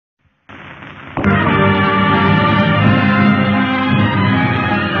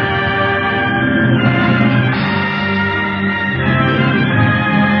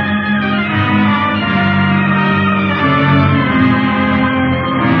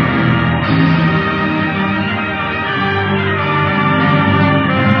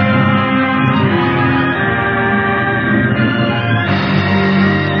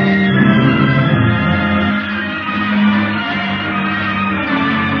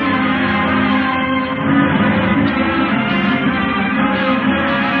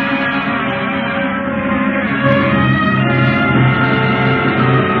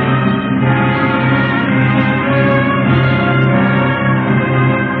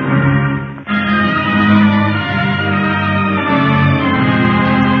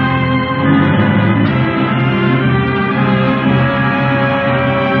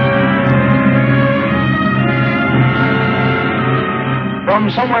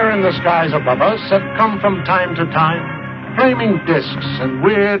Higher in the skies above us have come from time to time flaming discs and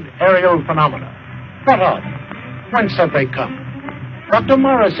weird aerial phenomena. What are they? Whence have they come? Dr.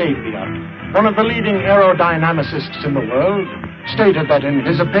 Morris Apiot, one of the leading aerodynamicists in the world, stated that in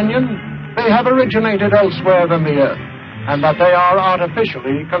his opinion, they have originated elsewhere than the Earth, and that they are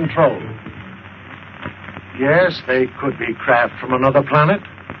artificially controlled. Yes, they could be craft from another planet,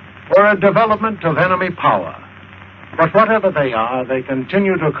 or a development of enemy power. But whatever they are, they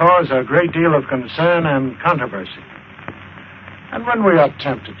continue to cause a great deal of concern and controversy. And when we are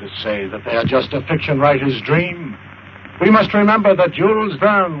tempted to say that they are just a fiction writer's dream, we must remember that Jules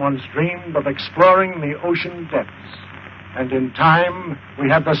Verne once dreamed of exploring the ocean depths, and in time we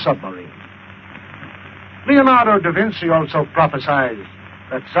had the submarine. Leonardo da Vinci also prophesied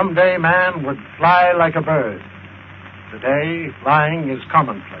that someday man would fly like a bird. Today, flying is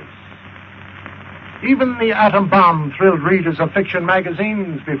commonplace. Even the atom bomb thrilled readers of fiction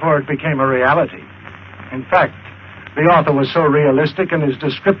magazines before it became a reality. In fact, the author was so realistic in his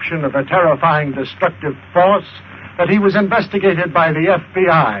description of a terrifying destructive force that he was investigated by the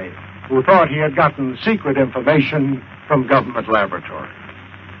FBI, who thought he had gotten secret information from government laboratories.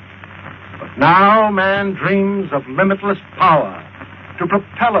 But now man dreams of limitless power to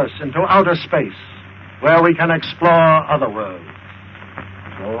propel us into outer space, where we can explore other worlds.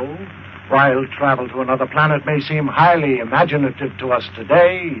 So, while travel to another planet may seem highly imaginative to us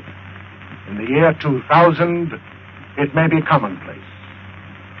today, in the year 2000, it may be commonplace.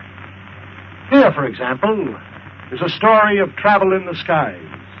 Here, for example, is a story of travel in the skies,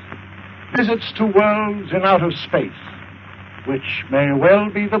 visits to worlds in outer space, which may well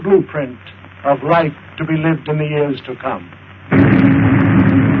be the blueprint of life to be lived in the years to come.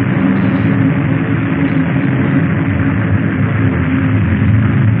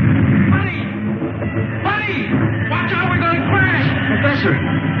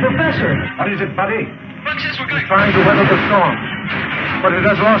 Professor! What is it, Buddy? Look, since we're going... It's trying to weather the storm, but it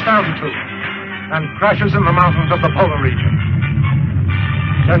has lost altitude and crashes in the mountains of the polar region.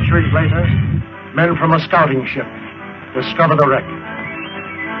 Centuries later, men from a scouting ship discover the wreck.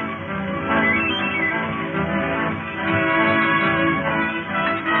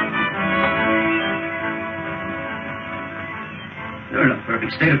 You're in a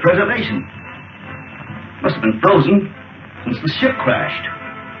perfect state of preservation. Must have been frozen since the ship crashed.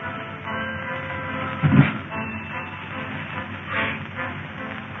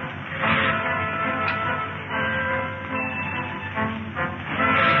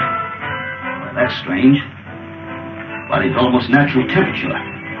 That's strange. Body's almost natural temperature.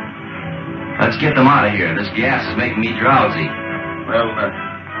 Let's get them out of here. This gas is making me drowsy. Well,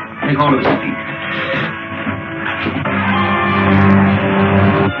 take hold of his feet.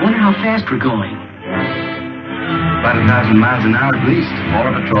 Wonder how fast we're going. About 1,000 miles an hour at least.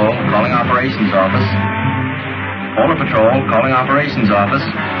 Polar Patrol, calling Operations Office. Polar Patrol, calling Operations Office.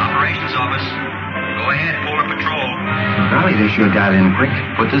 Operations Office. Go ahead, Polar Patrol. Golly, they sure got in quick.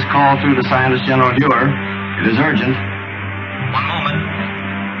 Put this call through to Scientist General Dewar. It is urgent. One moment.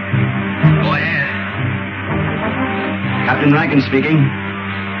 Go ahead. Captain Rankin speaking.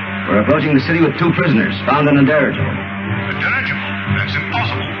 We're approaching the city with 2 prisoners found in a dirigible. A dirigible? That's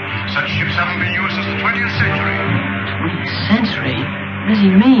impossible. Such ships haven't been used since the 20th century. 20th century? What does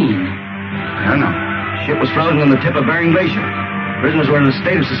he mean? I don't know. Ship was frozen on the tip of Bering Glacier. Prisoners were in a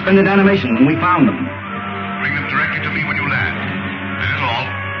state of suspended animation when we found them. Bring them directly to me when you land. That is all.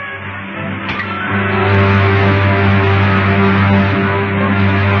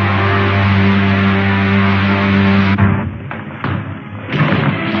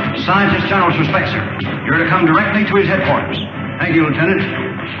 Scientist General's respect, sir. You're to come directly to his headquarters. Thank you, Lieutenant.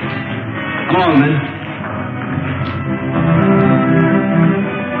 Come along, men.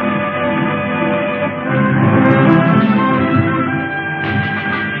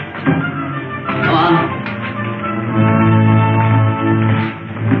 Come on.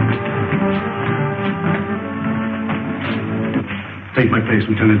 Take my place,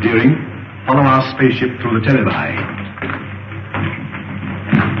 Lieutenant Deering. Follow our spaceship through the televi.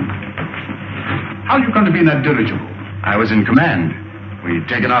 How are you going to be in that dirigible? I was in command. We'd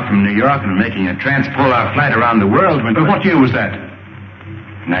taken off from New York and were making a transpolar flight around the world when... What year was that?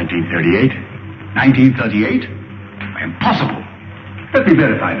 1938. 1938? Impossible. Let me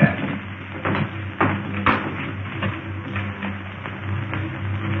verify that.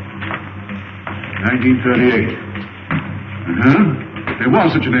 (1938). There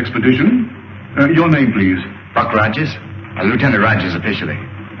was such an expedition. Your name, please. Buck Rogers. Lieutenant Rogers officially.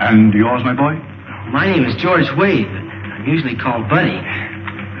 And yours, my boy? My name is George Wade, but I'm usually called Buddy.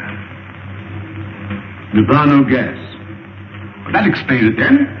 Nirvana gas. That explains it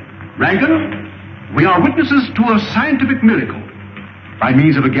then. Rankin, we are witnesses to a scientific miracle. By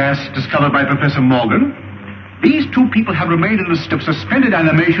means of a gas discovered by Professor Morgan, these two people have remained in a state of suspended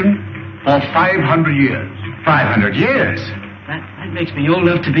animation for 500 years. 500 years? That makes me old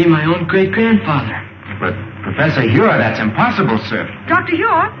enough to be my own great-grandfather. But, Professor Hure, that's impossible, sir. Dr.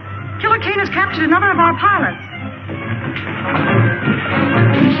 Hure, Killer Kane has captured another of our pilots.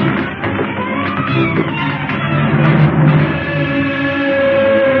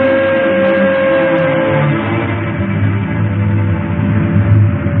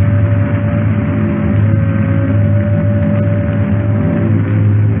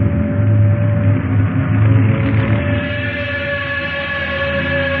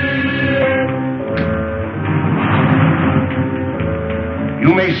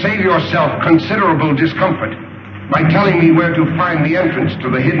 You may save yourself considerable discomfort by telling me where to find the entrance to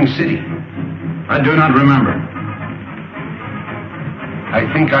the hidden city. I do not remember.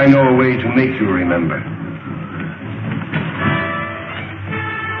 I think I know a way to make you remember.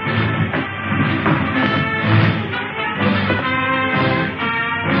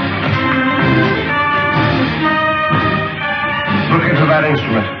 Look into that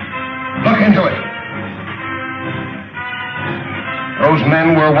instrument. Look into it. Those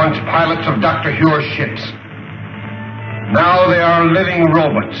men were once pilots of Dr. Hure's ships. Now they are living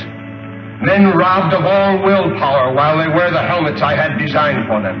robots. Men robbed of all willpower while they wear the helmets I had designed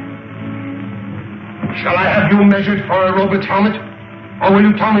for them. Shall I have you measured for a robot's helmet? Or will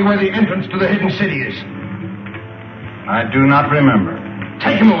you tell me where the entrance to the hidden city is? I do not remember.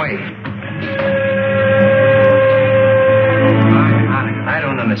 Take him away. I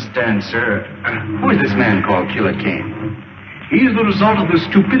don't understand, sir. Who is this man called Killer Kane? He is the result of the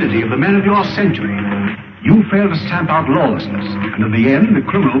stupidity of the men of your century. You failed to stamp out lawlessness, and in the end, the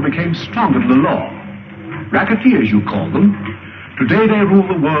criminal became stronger than the law. Racketeers, you call them. Today, they rule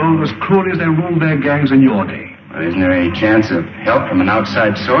the world as cruelly as they ruled their gangs in your day. Well, isn't there any chance of help from an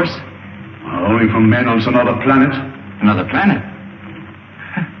outside source? Only from men on some other planet. Another planet?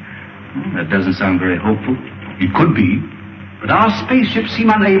 That doesn't sound very hopeful. It could be, but our spaceships seem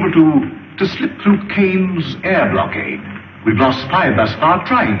unable to slip through Kane's air blockade. We've lost 5 thus far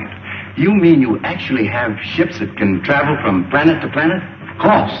trying it. You mean you actually have ships that can travel from planet to planet? Of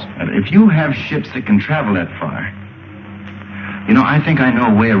course. And if you have ships that can travel that far, you know, I think I know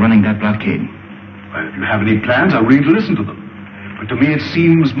a way of running that blockade. Well, if you have any plans, I'll ready to listen to them. But to me, it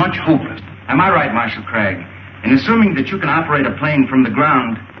seems much hopeless. Am I right, Marshal Craig, in assuming that you can operate a plane from the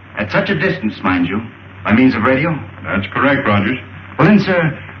ground at such a distance, mind you, by means of radio? That's correct, Rogers. Well then,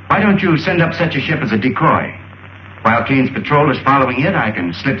 sir, why don't you send up such a ship as a decoy? While Kane's patrol is following it, I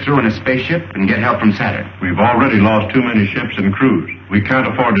can slip through in a spaceship and get help from Saturn. We've already lost too many ships and crews. We can't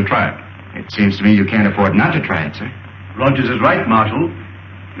afford to try it. It seems to me you can't afford not to try it, sir. Rogers is right, Marshal.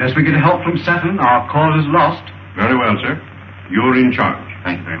 Unless we get help from Saturn, our cause is lost. Very well, sir. You're in charge.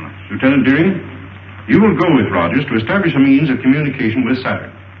 Thank you very much. Lieutenant Deering, you will go with Rogers to establish a means of communication with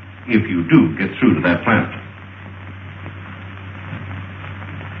Saturn, if you do get through to that planet.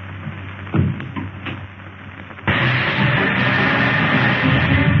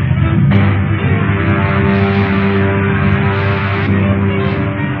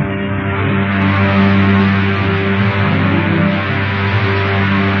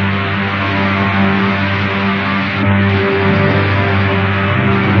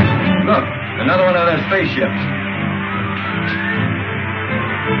 Spaceships.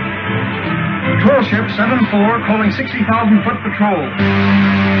 Patrol ship 7-4 calling 60,000-foot patrol.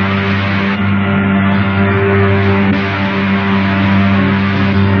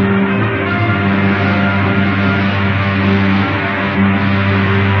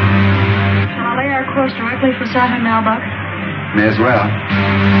 Shall I lay our course directly for Saturn now, Buck? May as well.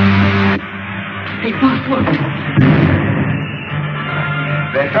 Hey, Buck, look.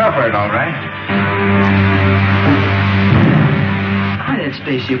 They fell for it, all right. Hi, that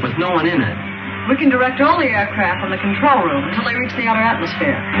spaceship with no one in it. We can direct all the aircraft from the control room until they reach the outer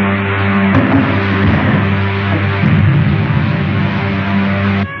atmosphere.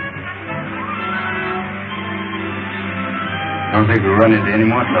 I don't think we'll run into any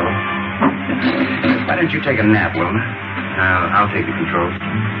more trouble. Why don't you take a nap, Wilma? I'll take the controls.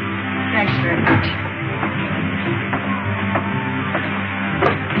 Thanks very much.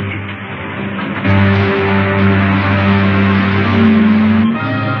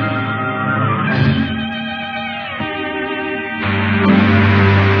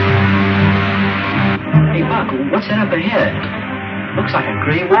 Hey, Buck, what's that up ahead? Looks like a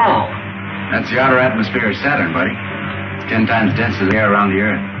gray wall. That's the outer atmosphere of Saturn, buddy. It's 10 times denser than the air around the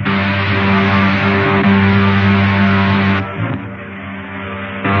Earth.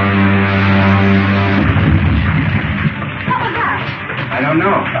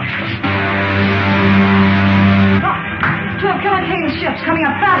 Two of Killer Kane's ships coming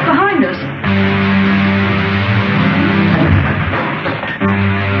up fast behind us.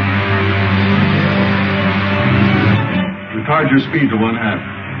 Retard your speed to 1/2.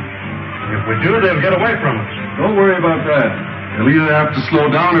 If we do, they'll get away from us. Don't worry about that. They'll either have to slow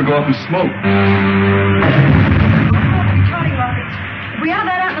down or go up in smoke. Retarding rockets. If we enter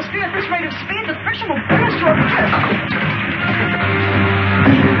that atmosphere at this rate of speed, the friction will bring us to a cliff.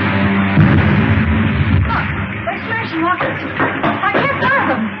 Look, they're smashing rockets. I can't fire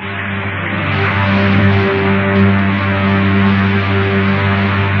them.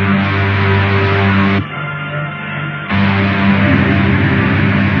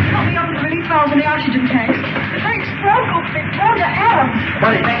 Help me open the release valves in the oxygen tanks. If they explode, we'll be blown to atoms.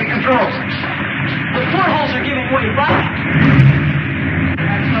 Buddy, take the controls. The portholes are giving way, Buck.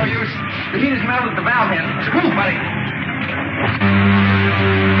 That's no use. The heat has melted the valve head. Move, buddy.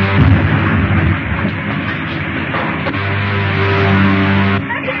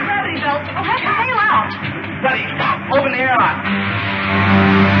 Anti-gravity belts will have to bail out. Buddy, open the airlock.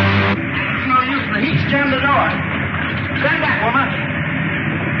 It's no use. The heat's jammed the door. Stand back, woman.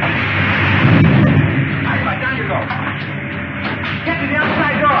 All right, down you go. Get to the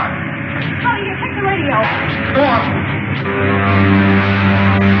outside door. Honey, you take the radio. Go on.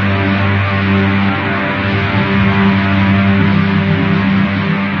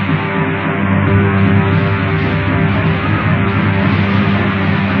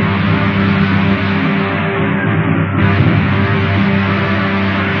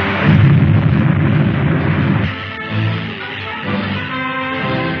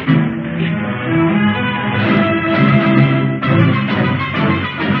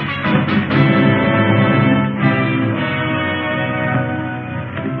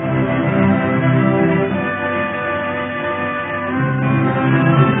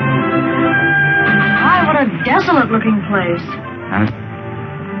 Desolate-looking place.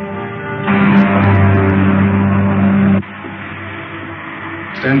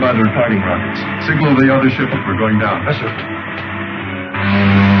 Stand by the retarding rockets. Signal the other ship if we're going down. Yes, sir.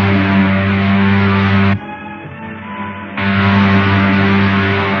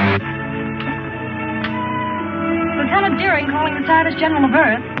 Lieutenant Deering calling the Scientist General of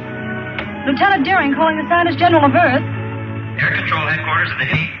Earth. Lieutenant Deering calling the Scientist General of Earth. Air Control Headquarters at the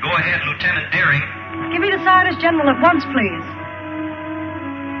Hague. Go ahead, Lieutenant Deering. Give me the Scientist General at once, please.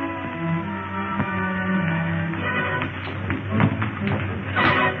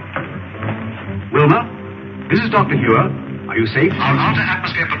 Wilma, this is Dr. Hewer. Are you safe? Our Outer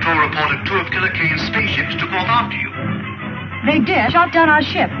Atmosphere Patrol reported two of Killer Kane's spaceships took off after you. They did. Shot down our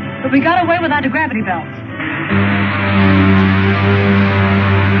ship, but we got away with anti-gravity belts.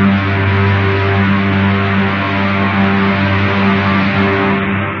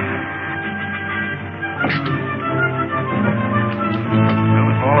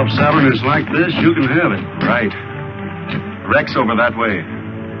 If Saturn is like this, you can have it. Right. Wreck's over that way.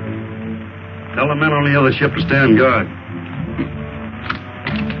 Tell the men on the other ship to stand guard.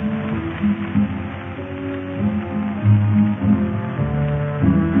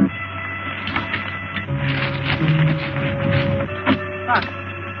 Buck,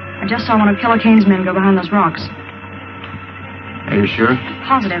 I just saw one of Killer Kane's men go behind those rocks. Are you sure?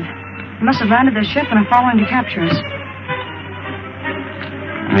 Positive. They must have landed their ship and are following to capture us.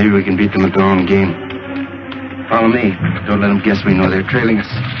 Maybe we can beat them at their own game. Follow me. Don't let them guess we know they're trailing us.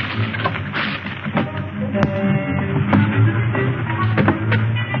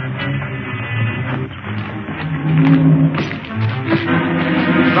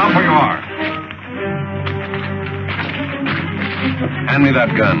 Stop where you are. Hand me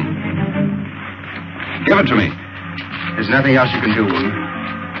that gun. Give it to me. There's nothing else you can do, woman.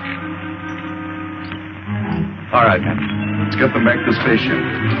 All right. Let's get them back to the spaceship.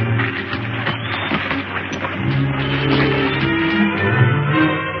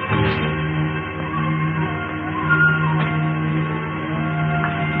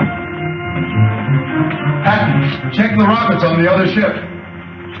 Patton, check the rockets on the other ship.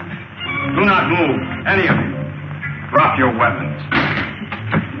 Do not move, any of you. Drop your weapons.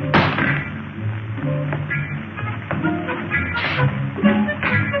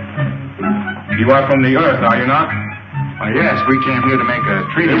 You are from the Earth, are you not? Yes, we came here to make a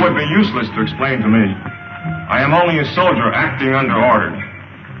treaty. It would be useless to explain to me. I am only a soldier acting under order.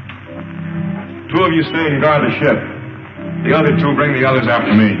 Two of you stay and guard the ship. The other two bring the others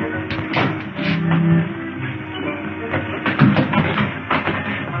after me.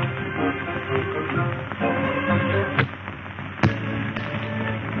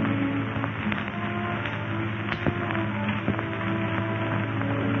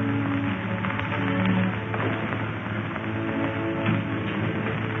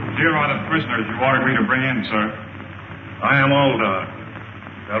 Here are the prisoners you ordered me to bring in, sir. I am Alder,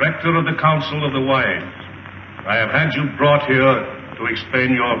 Director of the Council of the Wise. I have had you brought here to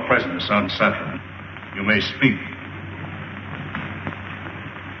explain your presence on Saturn. You may speak.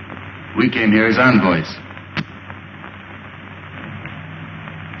 We came here as envoys,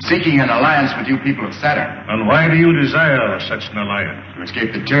 seeking an alliance with you people of Saturn. And why do you desire such an alliance? To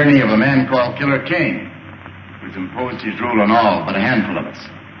escape the tyranny of a man called Killer Kane, who's imposed his rule on all but a handful of us.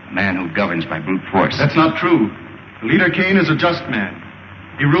 A man who governs by brute force. That's not true. The leader Kane is a just man.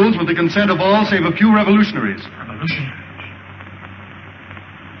 He rules with the consent of all save a few revolutionaries. Revolutionaries?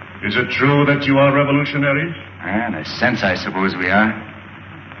 Is it true that you are revolutionaries? In a sense, I suppose we are.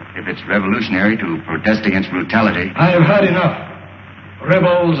 If it's revolutionary to protest against brutality. I have had enough.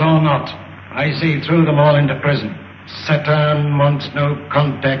 Rebels or not, I see through them all into prison. Saturn wants no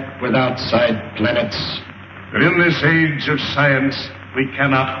contact with outside planets. But in this age of science, we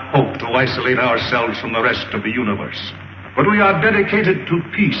cannot hope to isolate ourselves from the rest of the universe. But we are dedicated to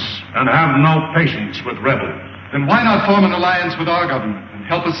peace and have no patience with rebels. Then why not form an alliance with our government and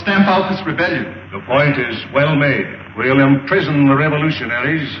help us stamp out this rebellion? The point is well made. We'll imprison the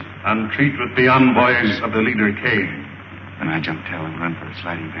revolutionaries and treat with the envoys of the leader Kane. Then I jump tail and run for the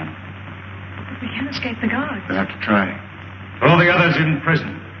sliding panel. But we can't escape the guards. We'll have to try. Throw the others in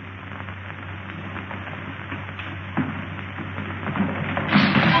prison.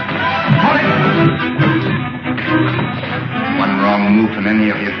 One wrong move from any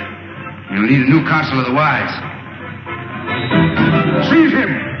of you, you'll need a new Council of the Wise. Seize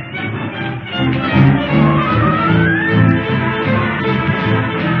him!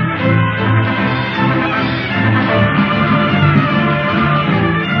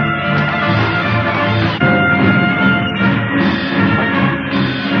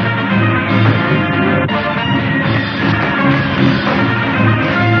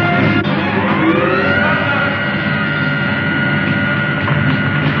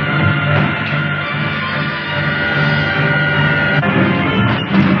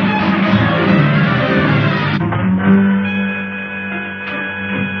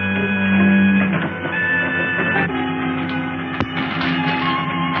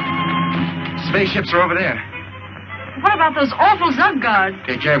 Spaceships are over there. What about those awful Zug guards?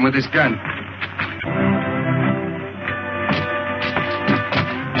 Take care of them with this gun.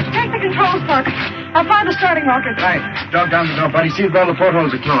 Take the controls, Buck. I'll find the starting rocket. Right. Drop down the door, buddy. See if all the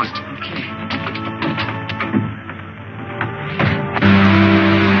portholes are closed. Okay.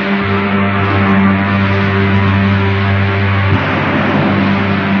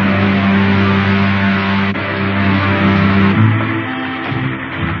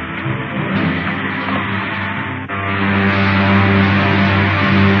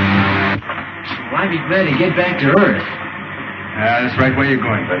 Why be glad to get back to Earth? That's right where you're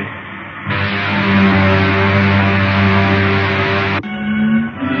going, buddy.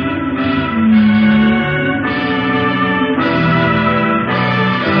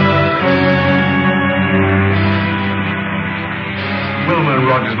 Wilmer and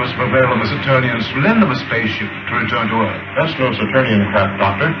Rogers must prevail on the Saturnians to lend them a spaceship to return to Earth. That's no Saturnian craft,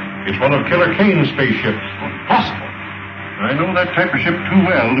 Doctor. It's one of Killer Kane's spaceships. Impossible. I know that type of ship too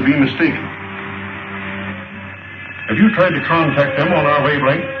well to be mistaken. Have you tried to contact them on our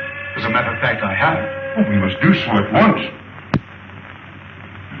wavelength? As a matter of fact, I haven't. Oh, we must do so at once.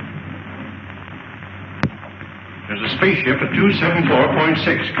 There's a spaceship at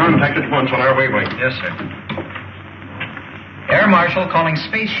 274.6. Contact at once on our wavelength. Yes, sir. Air Marshal calling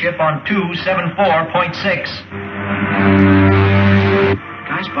spaceship on 274.6.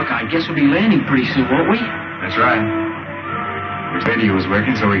 Gosh, Buck, I guess we'll be landing pretty soon, won't we? That's right. Wish radio was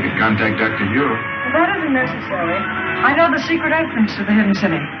working so we could contact Dr. Hugh. Well, that isn't necessary. I know the secret entrance to the hidden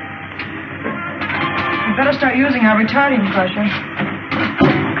city. We better start using our retarding pressure.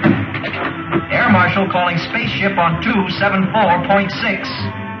 Air Marshal calling spaceship on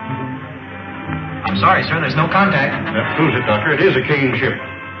 274.6. I'm sorry, sir, there's no contact. That proves it, Doctor. It is a Kane ship.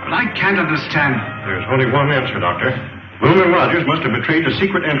 But I can't understand. There's only one answer, Doctor. Wilmer and Rogers must have betrayed the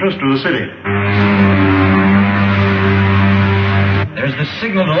secret entrance to the city. There's the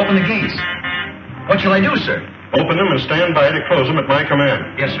signal to open the gates. What shall I do, sir? Open them and stand by to close them at my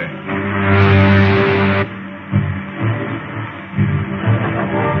command. Yes, sir.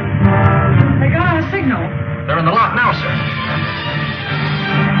 They got a signal. They're in the lock now, sir.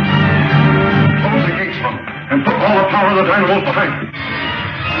 Close the gates, Mom, and put all the power of the dynamos behind them. The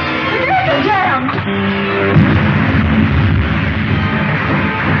gates are jammed.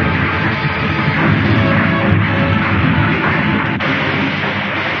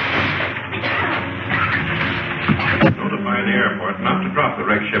 Notify the airport not to drop the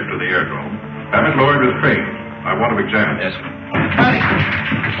wreck wrecked ship to the airdrome. Have it lowered with crane. I want to examine it. Yes, sir. Buddy!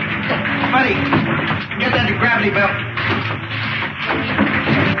 Buddy! Get that gravity belt.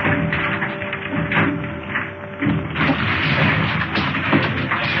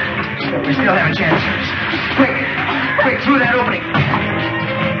 We still have a chance. Quick! Quick, through that opening.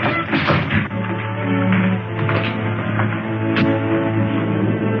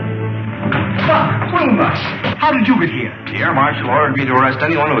 Wingbush, how did you get here? The air marshal ordered me to arrest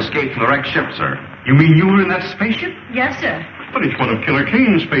anyone who escaped from the wrecked ship, sir. You mean you were in that spaceship? Yes, sir. But it's one of Killer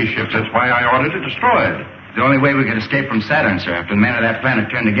Kane's spaceships. That's why I ordered it destroyed. The only way we could escape from Saturn, sir, after the men of that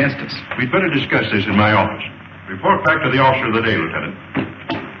planet turned against us. We'd better discuss this in my office. Report back to the officer of the day, Lieutenant.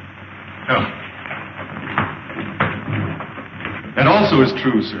 Come. That also is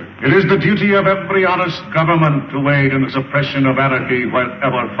true, sir. It is the duty of every honest government to aid in the suppression of anarchy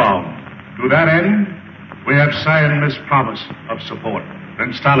wherever found. To that end, we have signed this promise of support.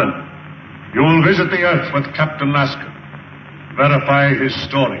 Prince Talon, you will visit the Earth with Captain Lasker. Verify his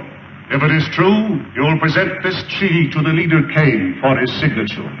story. If it is true, you will present this treaty to the leader Kane for his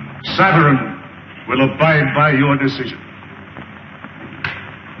signature. Saturn will abide by your decision.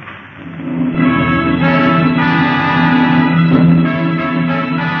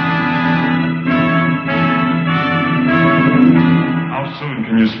 How soon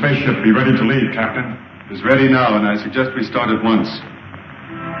can your spaceship be ready to leave, Captain? It's ready now, and I suggest we start at once.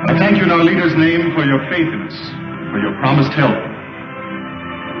 I thank you in our leader's name for your faith in us, for your promised help.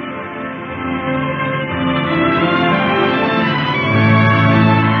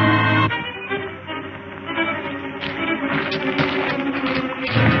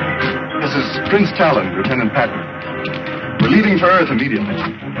 This is Prince Talon, Lieutenant Patton. We're leaving for Earth immediately.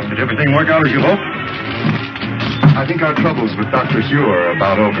 Did everything work out as you hoped? I think our troubles with Dr. Hugh are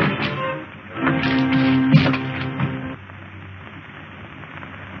about over.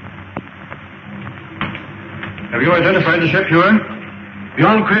 Have you identified the ship, Huron?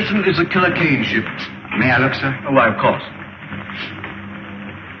 Beyond question, it is a Killer Kane ship. May I look, sir? Oh, why, of course.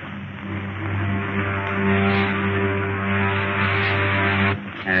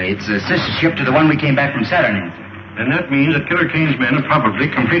 It's a sister ship to the one we came back from Saturn in, sir. Then that means that Killer Kane's men have probably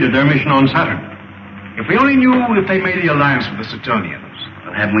completed their mission on Saturn. If we only knew if they made the alliance with the Saturnians.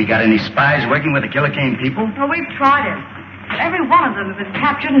 Well, haven't we got any spies working with the Killer Kane people? Well, we've tried it. But every one of them has been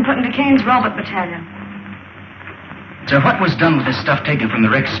captured and put into Kane's robot battalion. Sir, what was done with the stuff taken from the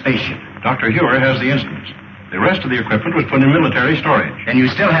wrecked spaceship? Dr. Huer has the instruments. The rest of the equipment was put in military storage. And you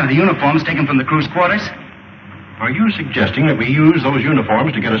still have the uniforms taken from the crew's quarters? Are you suggesting that we use those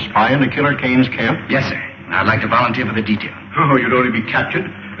uniforms to get a spy into Killer Kane's camp? Yes, sir. I'd like to volunteer for the detail. Oh, you'd only be captured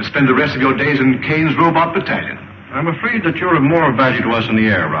and spend the rest of your days in Kane's robot battalion. I'm afraid that you're of more value to us in the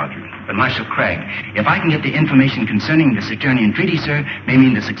air, Rogers. But, Marshal Craig, if I can get the information concerning the Saturnian treaty, sir, may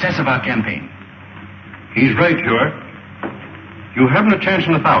mean the success of our campaign. He's right, Huer. You haven't a chance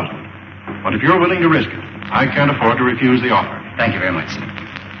in 1,000. But if you're willing to risk it, I can't afford to refuse the offer. Thank you very much, sir.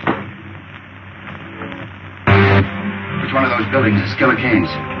 Which one of those buildings is Killer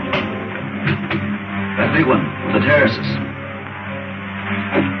Kane's? That big one, with the terraces.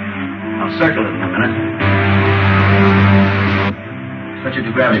 I'll circle it in a minute. Switch it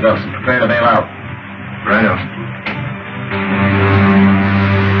to gravity belts and prepare to bail out. Right.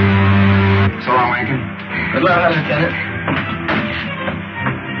 So long, Rankin. Good luck, Lieutenant.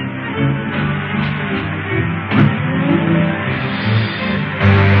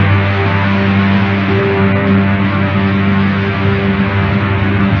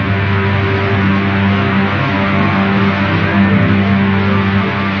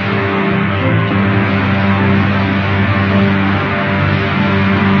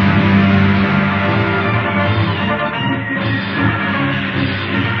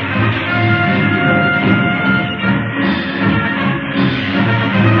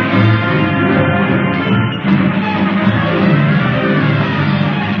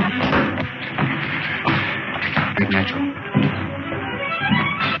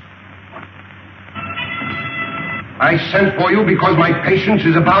 I sent for you because my patience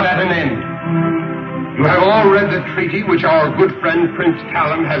is about at an end. You have all read the treaty which our good friend Prince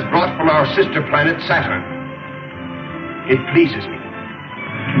Talon has brought from our sister planet Saturn. It pleases me.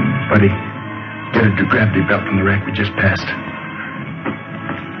 Buddy, get a gravity belt from the wreck we just passed.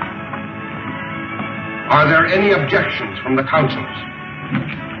 Are there any objections from the councils?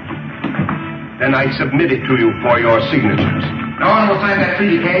 Then I submit it to you for your signatures. No one will sign that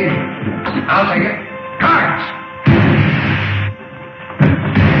treaty, Kane. I'll take it. Guards!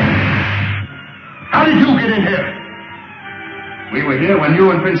 How did you get in here? We were here when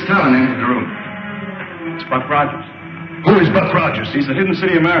you and Prince Talon entered the room. It's Buck Rogers. Who is Buck Rogers? He's the hidden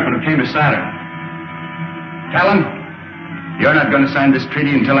city American who came to Saturn. Talon, you're not going to sign this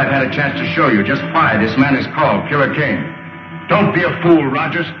treaty until I've had a chance to show you just why this man is called Pure King. Don't be a fool,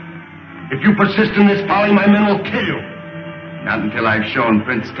 Rogers. If you persist in this folly, my men will kill you. Not until I've shown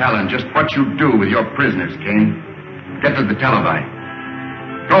Prince Talon just what you do with your prisoners, King. Get to the televi.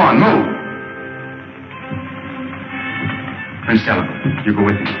 Go on, move. Prince Talon, you go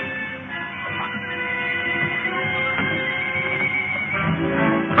with me.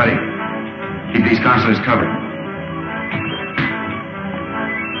 Buddy, keep these consuls covered.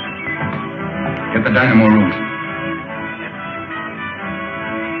 Get the dynamo room.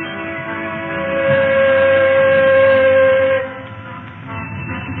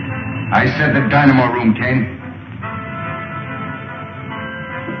 I said the dynamo room, Kane.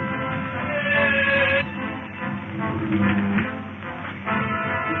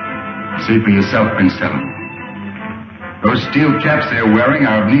 See for yourself, Prince Talon. Those steel caps they're wearing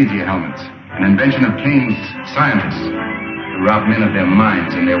are amnesia helmets, an invention of Kane's scientists to rob men of their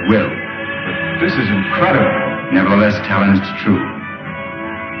minds and their will. But this is incredible. Nevertheless, Talon, it's true.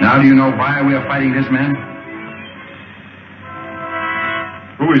 Now do you know why we are fighting this man?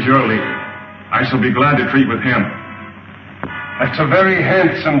 Who is your leader? I shall be glad to treat with him. That's a very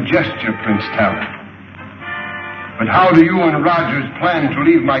handsome gesture, Prince Talon. But how do you and Rogers plan to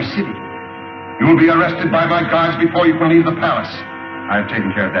leave my city? You will be arrested by my guards before you can leave the palace. I've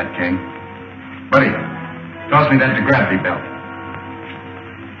taken care of that, King. Buddy, toss me that gravity belt.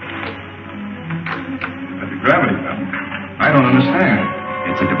 The gravity belt? I don't understand.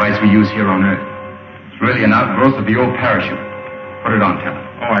 It's a device we use here on Earth. It's really an outgrowth of the old parachute. Put it on, Talon.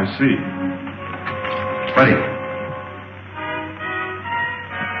 Oh, I see. Buddy.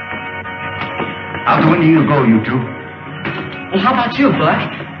 Out the window you go, you two. Well, how about you, Buck?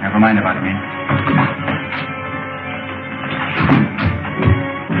 Never mind about me.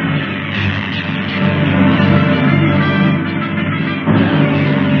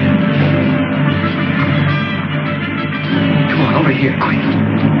 Come on, over here, quick.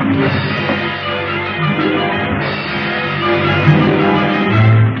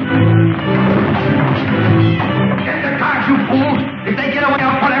 Get the cars, you fools! If they get away,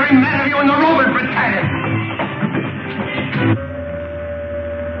 I'll put every man of you in the Roman battalion!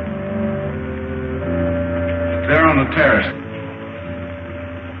 They're on the terrace.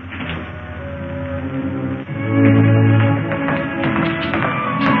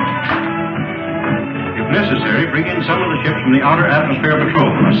 If necessary, bring in some of the ships from the Outer Atmosphere Patrol.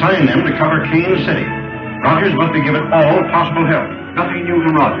 Assign them to cover Kane City. Rogers must be given all possible help. Nothing new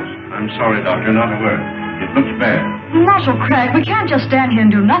from Rogers. I'm sorry, Doctor, not a word. It looks bad. Marshal Craig, we can't just stand here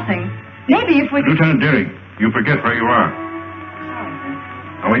and do nothing. Maybe if we could... Lieutenant Deering, you forget where you are.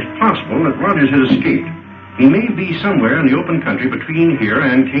 Now, it's possible that Rogers has escaped. He may be somewhere in the open country between here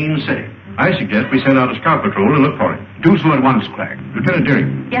and Kane City. I suggest we send out a scout patrol to look for him. Do so at once, Craig. Lieutenant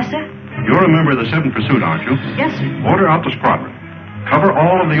Deering. Yes, sir? You're a member of the 7th Pursuit, aren't you? Yes, sir. Order out the squadron. Cover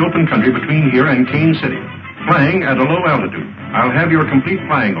all of the open country between here and Kane City. Flying at a low altitude. I'll have your complete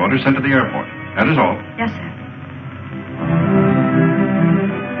flying order sent to the airport. That is all. Yes, sir.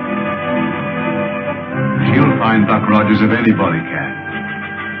 She'll find Buck Rogers if anybody can.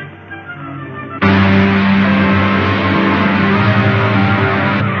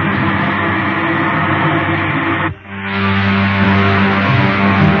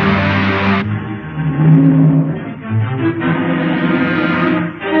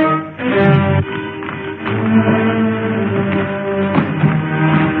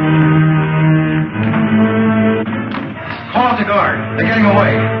 They're getting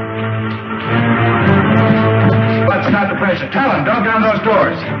away. But start the pressure. Talon, dog down those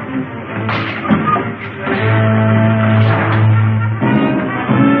doors.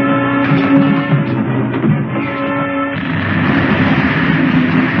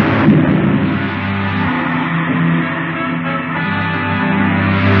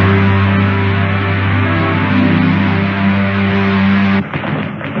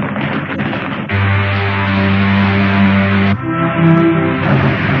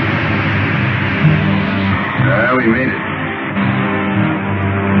 We made it.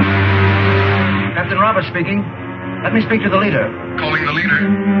 Captain Roberts speaking. Let me speak to the leader. Calling the leader.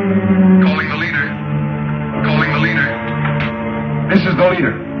 Calling the leader. Calling the leader. This is the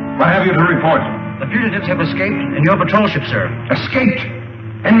leader. What have you to report? The fugitives have escaped in your patrol ship, sir. Escaped?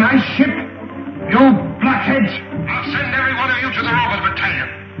 In my ship? You blockheads! I'll send every one of you to the Roman battalion.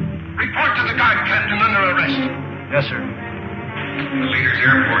 Report to the guard captain under arrest. Yes, sir. The leader's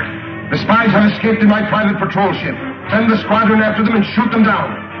airport. The spies have escaped in my private patrol ship. Send the squadron after them and shoot them down.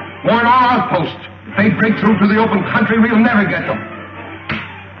 Warn all outposts. If they break through to the open country, we'll never get them.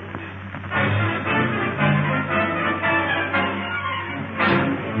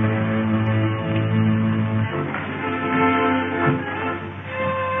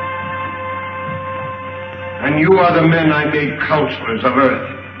 And you are the men I made counselors of Earth.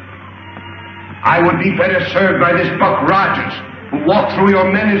 I would be better served by this Buck Rogers, who walked through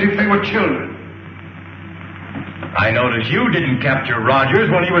your men as if they were children. I notice you didn't capture Rogers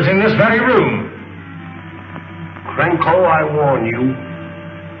when he was in this very room. Cranko, I warn you.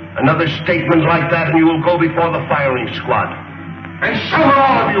 Another statement like that and you will go before the firing squad. And so will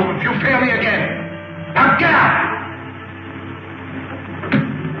all of you if you fail me again. Now get out!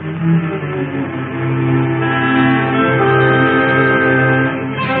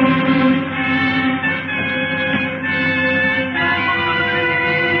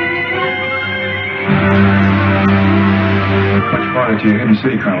 To your hidden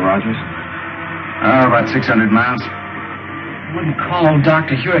city, Colonel Rogers. Oh, about 600 miles. I wouldn't call old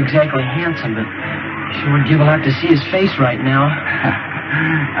Dr. Hugh exactly handsome, but I sure would give a lot to see his face right now.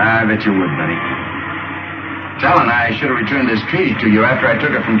 I bet you would, buddy. Talon, I should have returned this treaty to you after I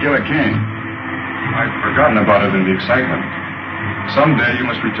took it from Killer King. I'd forgotten about it in the excitement. Someday you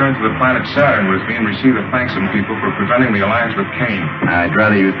must return to the planet Saturn with me and receive the thanks of people for preventing the alliance with Kane. I'd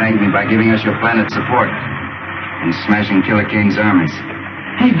rather you thank me by giving us your planet's support and smashing Killer Kane's armies.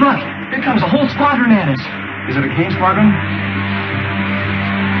 Hey, Buck, here comes a whole squadron at us. Is it a Kane squadron?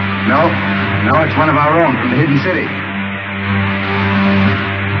 No, it's one of our own from the hidden city.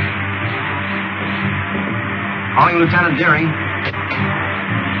 Calling Lieutenant Deering.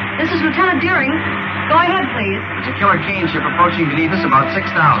 This is Lieutenant Deering. Go ahead, please. There's a Killer Kane ship approaching beneath us about 6,000.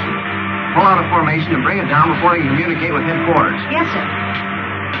 Pull out a formation and bring it down before they can communicate with headquarters. Yes, sir.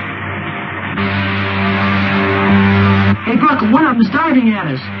 Hey, Buck, one of them's diving at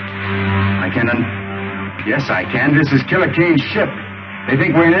us. Yes, I can. This is Killer Kane's ship. They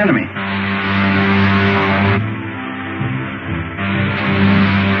think we're an enemy.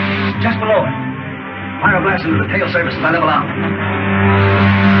 Just below it. Fire a blast into the tail surface as I level out.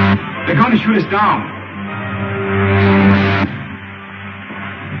 They're going to shoot us down.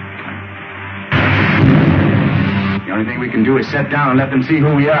 The only thing we can do is set down and let them see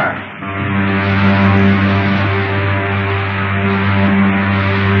who we are.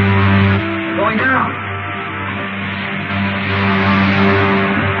 Going down.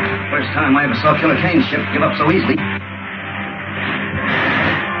 First time I ever saw Killer Kane's ship give up so easily.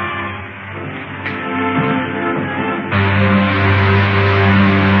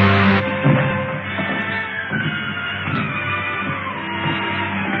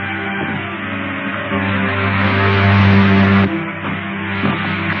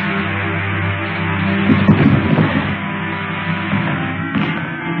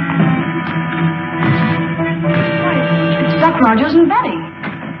 Rogers and Betty.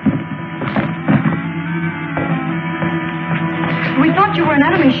 We thought you were an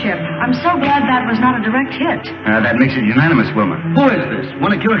enemy ship. I'm so glad that was not a direct hit. That makes it unanimous, Wilma. Who is this?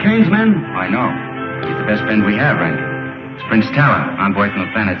 One of Killer Kane's men? I know. He's the best friend we have, Randy. It's Prince Talon, envoy from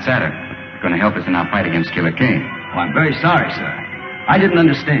the planet Saturn. Going to help us in our fight against Killer Kane. Oh, I'm very sorry, sir. I didn't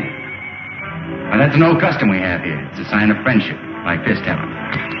understand. Well, that's an old custom we have here. It's a sign of friendship, like this, Talon.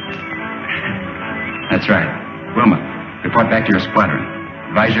 That's right. Wilma, report back to your squadron.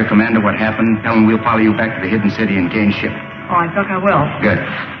 Advise your commander what happened. Tell him we'll follow you back to the hidden city and Kane's ship. Oh, I think I will. Good.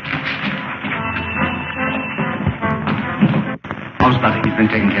 How's Buffy? He's been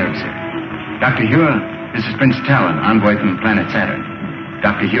taken care of, sir. Dr. Hure, this is Prince Talon, envoy from the planet Saturn.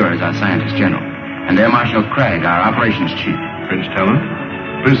 Dr. Hure is our scientist general. And Air Marshal Craig, our operations chief. Prince Talon?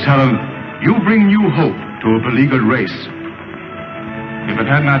 Prince Talon, you bring new hope to a beleaguered race. If it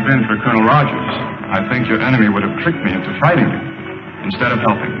had not been for Colonel Rogers, I think your enemy would have tricked me into fighting you instead of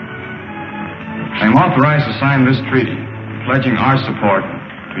helping. I am authorized to sign this treaty, pledging our support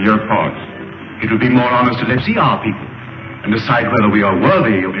to your cause. It will be more honest to let see our people and decide whether we are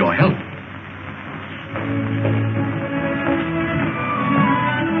worthy of your help.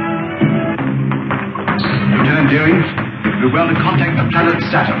 Lieutenant Deering, it would be well to contact the planet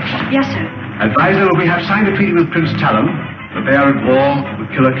Saturn. Yes, sir. Advise them that we have signed a treaty with Prince Talon, that they are at war with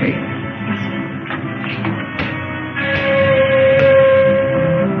Killer Kane.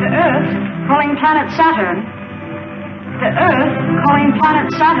 The Earth calling planet Saturn. The Earth calling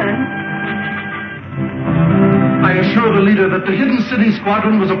planet Saturn. I assure the leader that the hidden city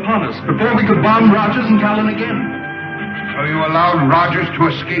squadron was upon us before we could bomb Rogers and Talon again. So you allowed Rogers to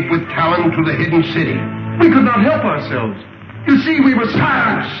escape with Talon to the hidden city? We could not help ourselves. You see, we were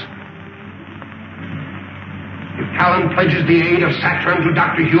silence. If Talon pledges the aid of Saturn to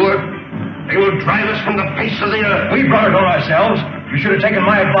Dr. Hure, They will drive us from the face of the earth. We brought it on ourselves. You should have taken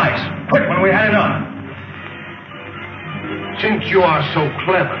my advice. Quit when we had enough. Since you are so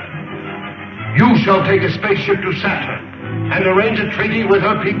clever, you shall take a spaceship to Saturn and arrange a treaty with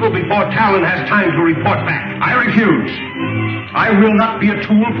her people before Talon has time to report back. I refuse. I will not be a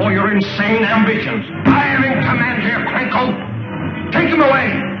tool for your insane ambitions. I am in command here, Krenko. Take him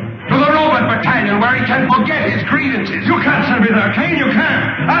away to the robot battalion where he can forget his grievances. You can't send me there, Kane. You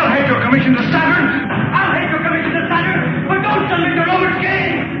can't. I'll head your commission to Saturn. I'll head your commission to Saturn. But don't send me to Robert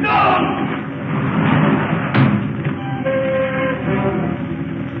Kane. No!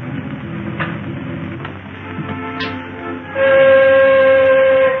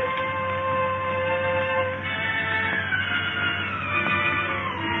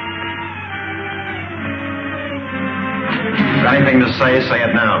 Anything to say, say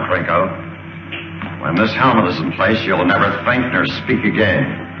it now, Krenko. When this helmet is in place, you'll never think nor speak again.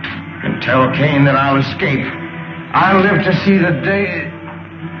 You can tell Kane that I'll escape. I'll live to see the day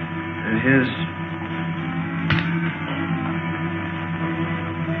that his...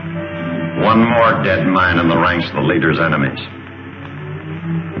 One more dead man in the ranks of the leader's enemies.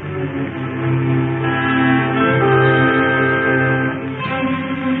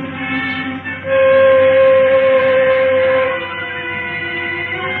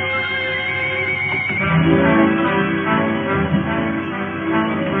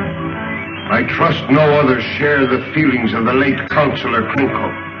 I trust no others share the feelings of the late Counselor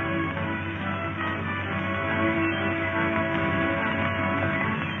Krenko.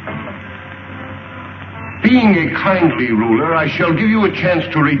 Being a kindly ruler, I shall give you a chance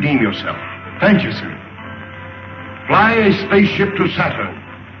to redeem yourself. Thank you, sir. Fly a spaceship to Saturn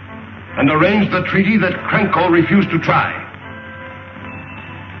and arrange the treaty that Krenko refused to try.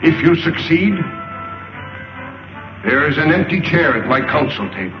 If you succeed, there is an empty chair at my council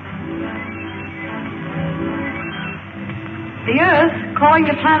table. The Earth calling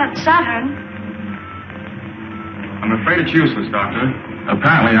the planet Saturn. I'm afraid it's useless, Doctor.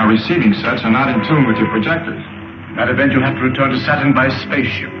 Apparently our receiving sets are not in tune with your projectors. In that event, you'll have to return to Saturn by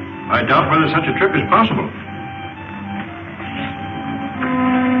spaceship. I doubt whether such a trip is possible.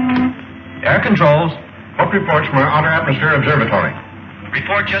 Air controls. What reports from our outer atmosphere observatory?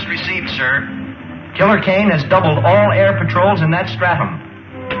 Report just received, sir. Killer Kane has doubled all air patrols in that stratum.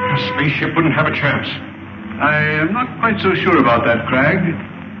 A spaceship wouldn't have a chance. I am not quite so sure about that, Cragg.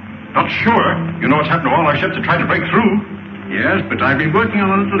 Not sure? You know what's happened to all our ships that tried to break through. Yes, but I've been working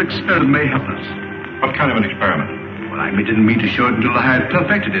on a little experiment that may help us. What kind of an experiment? Well, I didn't mean to show it until I had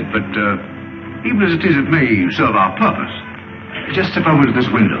perfected it, but even as it is, it may serve our purpose. Just step over to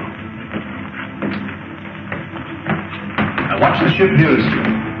this window. Now watch the ship nearest you.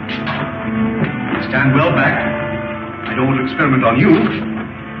 Stand well back. I don't want to experiment on you.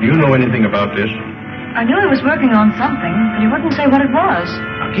 Do you know anything about this? I knew he was working on something, but he wouldn't say what it was.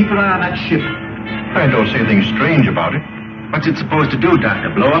 Now keep an eye on that ship. I don't see anything strange about it. What's it supposed to do,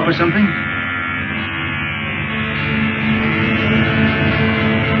 Doctor? Blow up or something?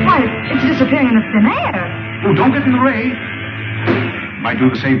 Why, it's disappearing in the thin air. Oh, don't get in the way. Might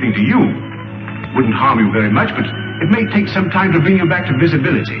do the same thing to you. Wouldn't harm you very much, but it may take some time to bring you back to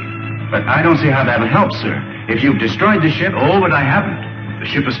visibility. But I don't see how that'll help, sir. If you've destroyed the ship... Oh, but I haven't. The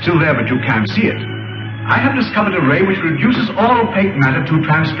ship is still there, but you can't see it. I have discovered a ray which reduces all opaque matter to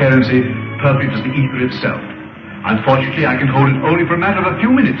transparency, perfect as the ether itself. Unfortunately, I can hold it only for a matter of a few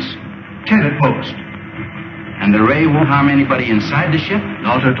minutes. 10 at most. And the ray won't harm anybody inside the ship?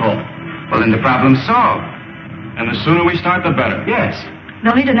 Not at all. Well, then the problem's solved. And the sooner we start, the better. Yes.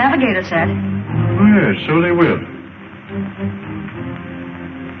 They'll need a navigator set. Oh, yes, so they will.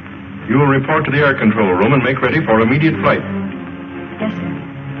 You will report to the air control room and make ready for immediate flight. Yes, sir.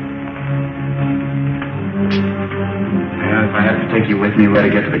 Well, if I have to take you with me, we better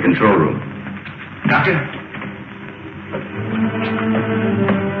get to the control room. Doctor?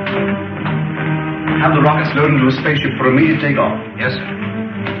 Have the rockets loaded into a spaceship for immediate takeoff. Yes, sir.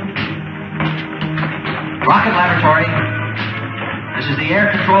 Rocket laboratory. This is the air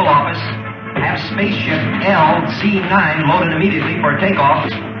control office. Have spaceship LC-9 loaded immediately for takeoff.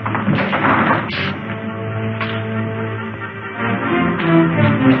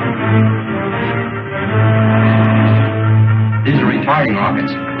 These are retarding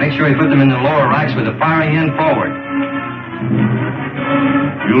rockets. Make sure you put them in the lower racks with the firing end forward.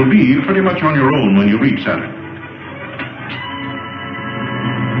 You'll be pretty much on your own when you reach Saturn.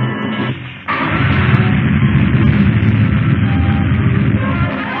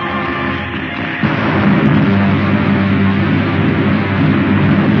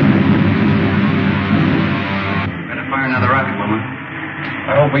 Better fire another rocket, woman.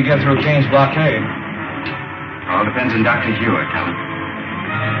 I hope hope we get through Kane's blockade? All depends on Dr. Hewitt, Helen.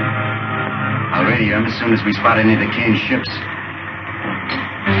 I'll radio him as soon as we spot any of the Kane's ships.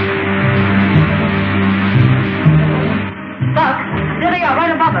 Buck, there they are,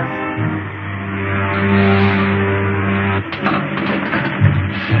 right above us.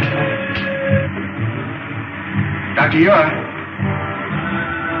 Dr. Ure?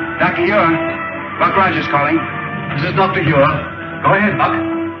 Dr. Ure? Buck Rogers calling. This is Dr. Ure. Go ahead, Buck.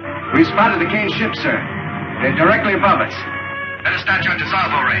 We spotted the Kane ships, sir. They're directly above us. Let us start your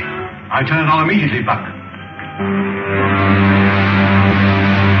dissolvo ray. I turn it on immediately, Buck.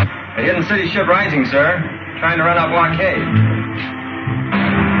 A hidden city ship rising, sir. Trying to run our blockade.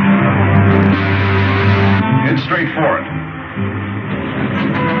 Head straight for it.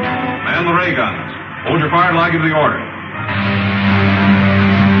 Man the ray guns. Hold your fire till I give the order.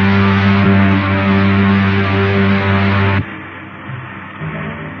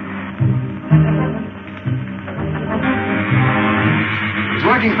 It's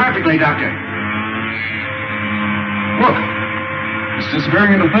working perfectly, Doctor. Look. It's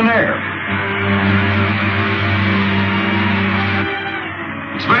disappearing into thin air.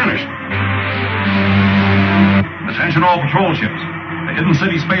 It's vanished. Attention all patrol ships. The hidden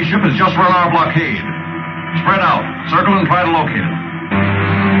city spaceship has just run our blockade. Spread out. Circle and try to locate it.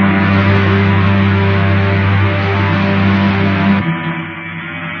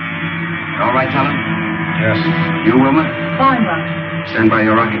 All right, Helen? Yes. You, Wilma? Fine, Buck. Stand by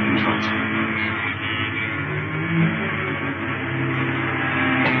your rocket controls.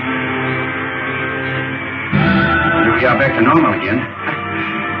 Here we are back to normal again.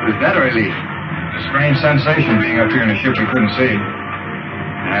 Was that a relief? A strange sensation being up here in a ship we couldn't see.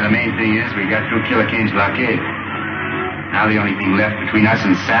 The main thing is we got through Killer Kane's blockade. Now the only thing left between us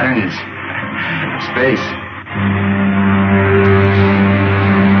and Saturn is space.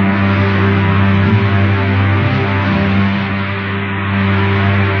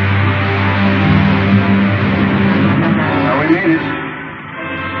 Well, we made it.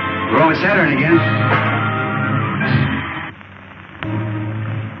 We're over Saturn again.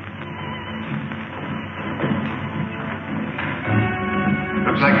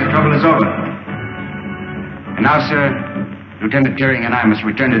 Looks like the trouble is over. And now, sir, Lieutenant Deering and I must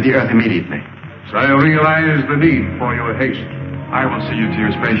return to the Earth immediately. So I realize the need for your haste. I will see you to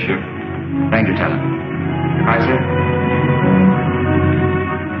your spaceship. Thank you, Teller. Goodbye, sir.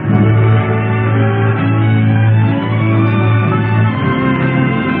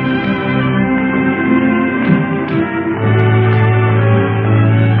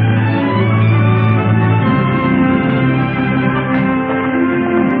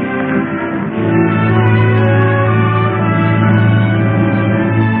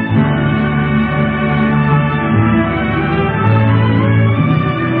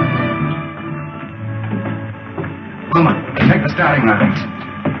 Wilma, take the starting lines.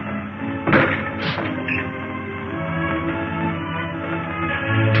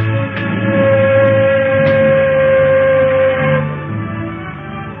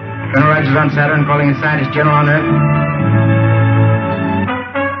 Colonel Rogers on Saturn, calling a scientist general on Earth.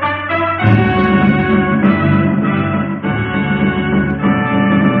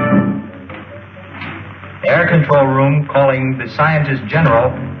 Air control room calling the scientist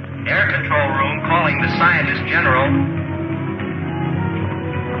general. Air control room calling the scientist general.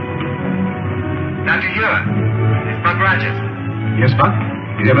 Dr. Ure, it's Buck Rogers. Yes, Buck?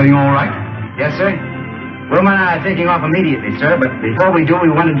 Is everything all right? Yes, sir. Wilma and I are taking off immediately, sir, but before we do, we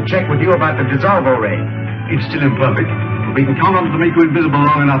wanted to check with you about the dissolvo ray. It's still imperfect, but we can count on it to make you invisible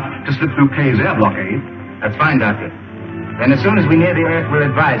long enough to slip through Kay's air blockade. That's fine, Doctor. Then as soon as we near the Earth, we'll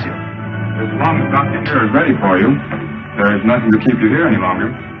advise you. As long as Dr. Here is ready for you, there is nothing to keep you here any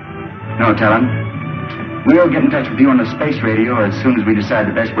longer. No, Talon. We'll get in touch with you on the space radio as soon as we decide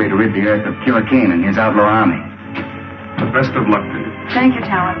the best way to rid the Earth of Killer Kane and his outlaw army. The best of luck to you. Thank you,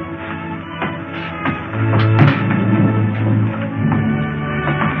 Talon.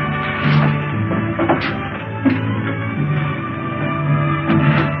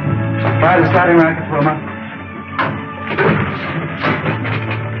 Try the starting rockets, Wilma.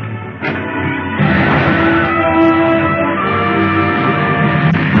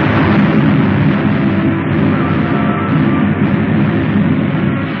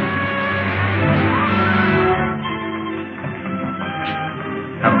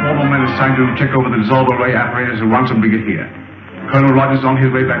 Time to check over the dissolver ray apparatus and once we get here. Colonel Rogers is on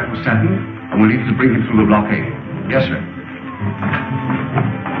his way back from Saturn, and we'll need to bring him through the blockade. Yes, sir.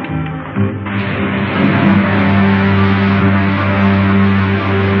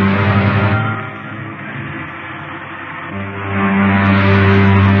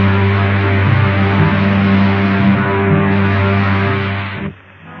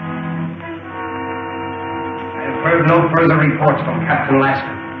 Captain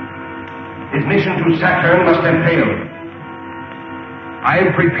Lasker. His mission to Saturn must have failed. I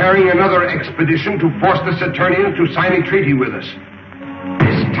am preparing another expedition to force the Saturnians to sign a treaty with us.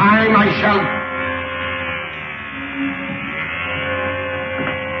 This time I shall...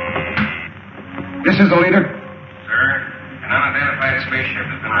 This is the leader. Sir, an unidentified spaceship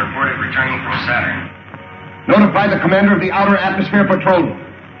has been reported returning from Saturn. Notify the commander of the Outer Atmosphere Patrol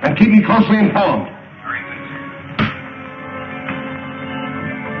and keep me closely informed. Very good, sir.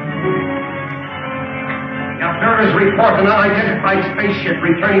 The observers report an unidentified spaceship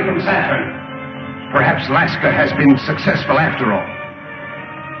returning from Saturn. Perhaps Lasker has been successful after all.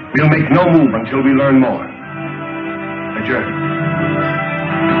 We'll make no move until we learn more. Adjourn.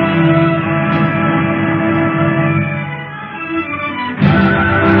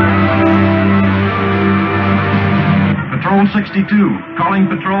 Patrol 62. Calling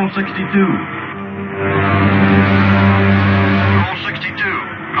Patrol 62. Patrol 62.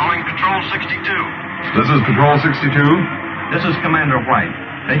 Calling Patrol 62. This is Patrol 62. This is Commander White.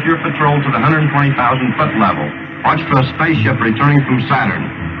 Take your patrol to the 120,000-foot level. Watch for a spaceship returning from Saturn.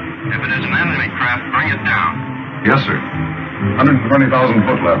 If it is an enemy craft, bring it down. Yes, sir.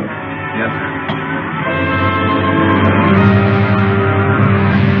 120,000-foot level. Yes, sir.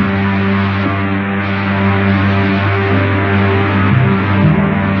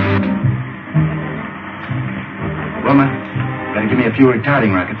 Wilma, gotta give me a few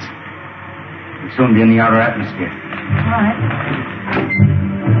retarding rockets. We'll soon be in the outer atmosphere. All right.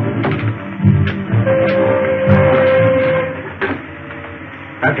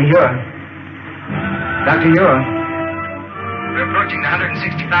 Dr. Ura. Dr. Ura. We're approaching the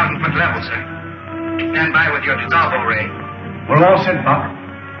 160,000-foot level, sir. Stand by with your dissolvo ray. We're all set, Buck.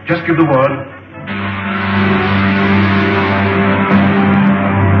 Just give the word.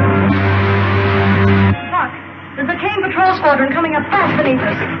 Buck, there's a Kane patrol squadron coming up fast beneath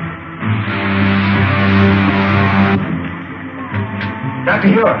us. Dr.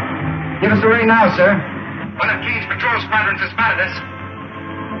 Ura, give us the ray now, sir. One of Kane's patrol squadrons has spotted us.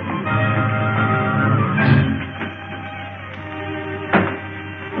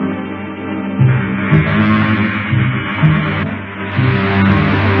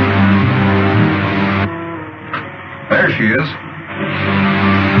 There she is.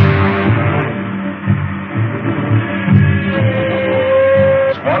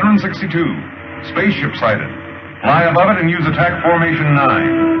 Squadron 62. Spaceship sighted. Fly above it and use attack formation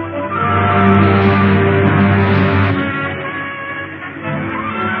 9.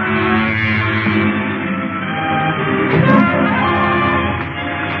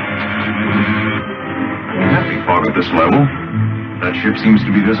 Fog at this level. That ship seems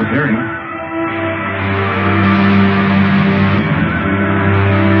to be disappearing.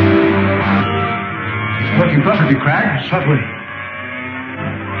 It's working perfectly, Crag. Subtly.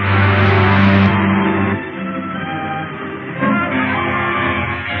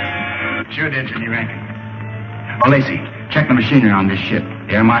 Sure did, Jimmy Rankin. Oh, Lacey, check the machinery on this ship.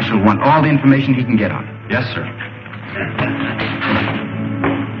 The Air Marshal will want all the information he can get on it. Yes, sir.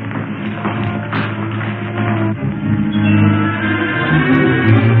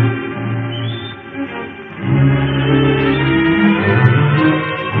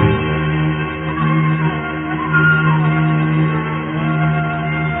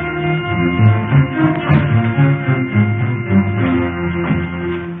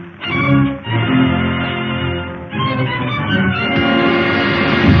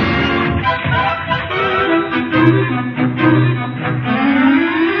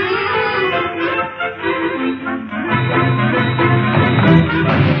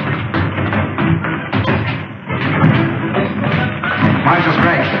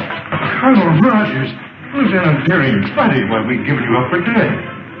 Very funny why we've given you up for dead.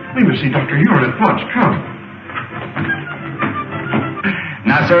 We must see Dr. Ure at once. Come.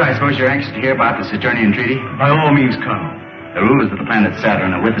 Now, sir, I suppose you're anxious to hear about the Saturnian Treaty? By all means, Colonel. The rulers of the planet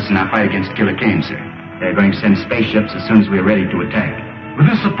Saturn are with us in our fight against Killer Kane, sir. They're going to send spaceships as soon as we're ready to attack. With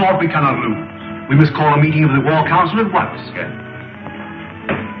this support, we cannot lose. We must call a meeting of the War Council at once. Good.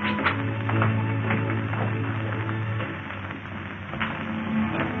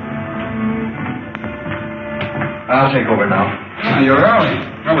 I'll take over now. You're early.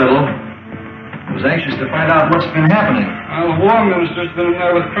 A little. I was anxious to find out what's been happening. Well, the War Minister's been in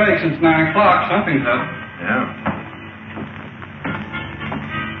there with Craig since 9 o'clock. Something's up. Yeah.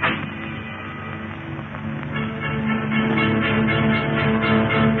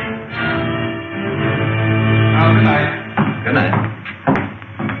 Well, good night. Good night.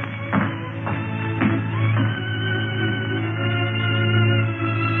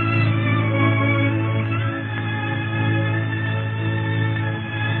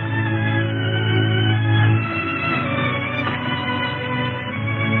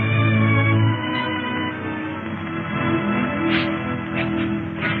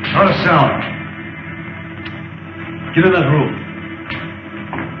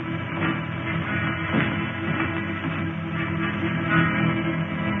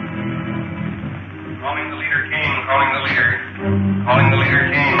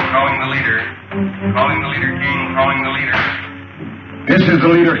 Calling the leader, Kane. Calling the leader. This is the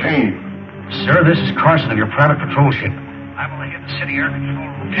leader, Kane. Sir, this is Carson of your private patrol ship. I'm on the Hidden City air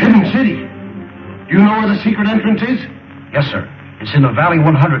control room. Hidden City? Do you know where the secret entrance is? Yes, sir. It's in the Valley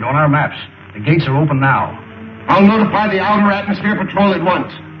 100 on our maps. The gates are open now. I'll notify the Outer Atmosphere Patrol at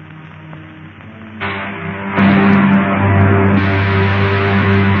once.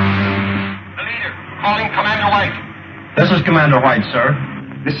 The leader, calling Commander White. This is Commander White, sir.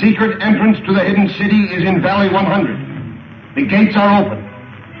 The secret entrance to the Hidden City is in Valley 100. The gates are open.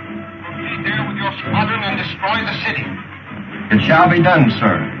 Be there with your squadron and destroy the city. It shall be done,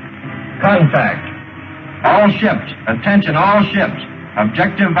 sir. Contact. All ships. Attention, all ships.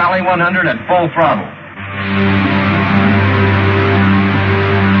 Objective Valley 100 at full throttle.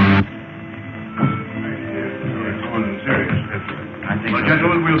 Well,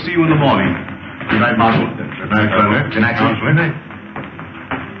 gentlemen, we'll see you in the morning. Good night, Marshal. Good night, Colonel. Good night, sir. Good night.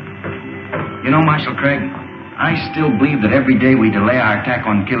 You know, Marshal Craig, I still believe that every day we delay our attack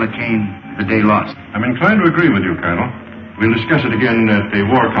on Killer Kane is a day lost. I'm inclined to agree with you, Colonel. We'll discuss it again at the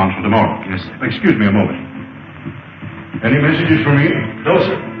War Council tomorrow. Yes, sir. Excuse me a moment. Any messages for me? No,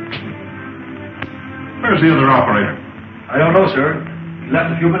 sir. Where's the other operator? I don't know, sir. He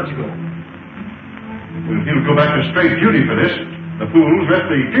left a few minutes ago. Well, he'll go back to straight duty for this. The fools left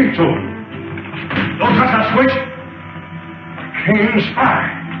the gates open. Don't touch that switch. Kane's spy.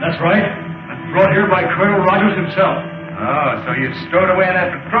 That's right. Brought here by Colonel Rogers himself. Oh, so you stowed away in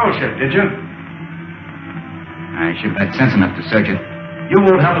that patrol ship, did you? I should have had sense enough to search it. You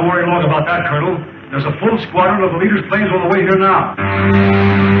won't have to worry long about that, Colonel. There's a full squadron of the leader's planes on the way here now.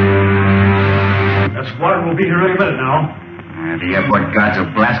 That squadron will be here any minute now. The airport guards will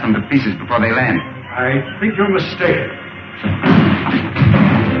blast them to pieces before they land. I think you're mistaken.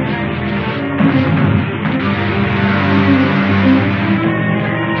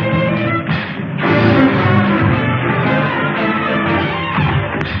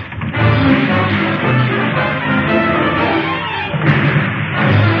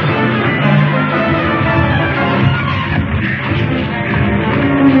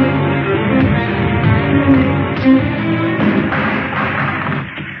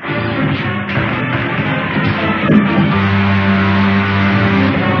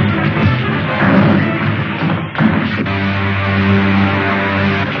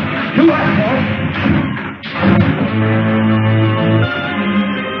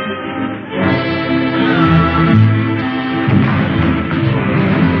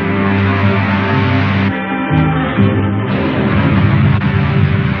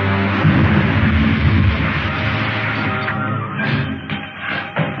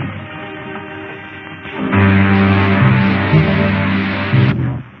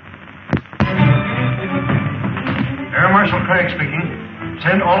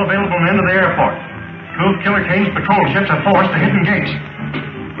 Send all available men to the airport. Two of Killer Kane's patrol ships have forced the hidden gates.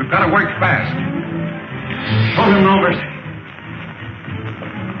 We've got to work fast. Show him no mercy.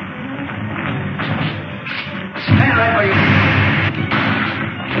 Stand right where you are.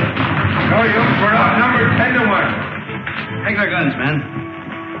 Show you, we're outnumbered 10 to 1. Take their guns, men.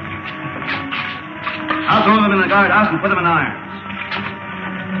 I'll throw them in the guardhouse and put them in irons.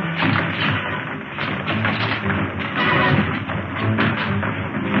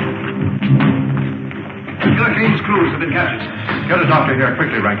 Killer Kane's crews have been captured, sir. Get a doctor here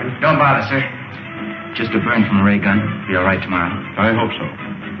quickly, Rankin. Don't bother, sir. Just a burn from a ray gun. Be all right tomorrow. I hope so.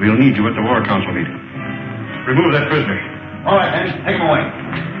 We'll need you at the War Council meeting. Remove that prisoner. All right, then. Take him away.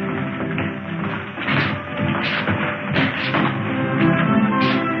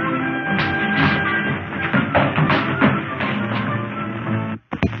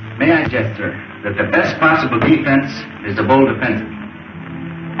 May I suggest, sir, that the best possible defense is the bold offensive.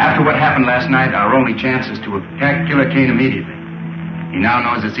 After what happened last night, our only chance is to attack Killer Kane immediately. He now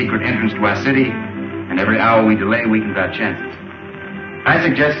knows the secret entrance to our city, and every hour we delay weakens our chances. I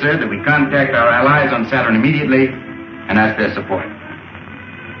suggest, sir, that we contact our allies on Saturn immediately and ask their support.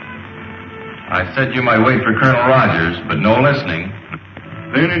 I said you might wait for Colonel Rogers, but no listening.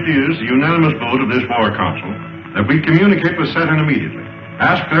 Then it is the unanimous vote of this War Council that we communicate with Saturn immediately,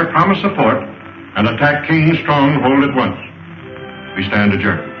 ask their promised support, and attack Kane's stronghold at once. We stand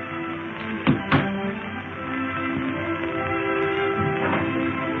adjourned.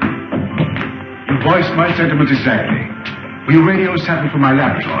 You voiced my sentiments exactly. Will you radio Saturn from my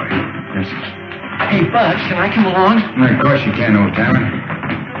laboratory? Yes, sir. Hey, Bud, can I come along? Of course you can, old timer.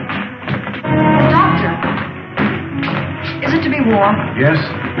 Doctor, is it to be war? Yes,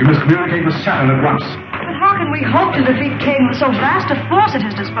 we must communicate with Saturn at once. But how can we hope to defeat Kane with so vast a force at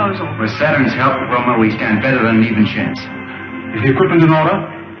his disposal? With Saturn's help, Wilma, we stand better than an even chance. Is the equipment in order?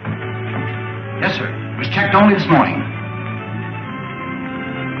 Yes, sir. was checked only this morning.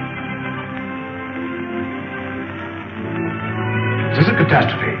 This is a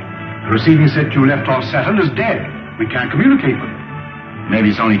catastrophe. The receiving set you left off Saturn is dead. We can't communicate with it. Maybe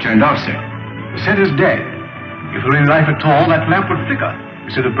it's only turned off, sir. The set is dead. If there were any life at all, that lamp would flicker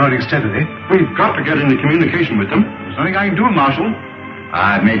instead of burning steadily. We've got to get into communication with them. There's nothing I can do, Marshal.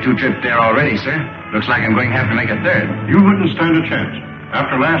 I've made 2 trips there already, sir. Looks like I'm going to have to make a 3rd. You wouldn't stand a chance.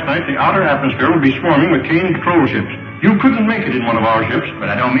 After last night, the outer atmosphere would be swarming with Kane patrol ships. You couldn't make it in one of our ships.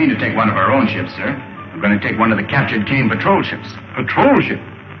 But I don't mean to take one of our own ships, sir. I'm going to take one of the captured Kane patrol ships. Patrol ship?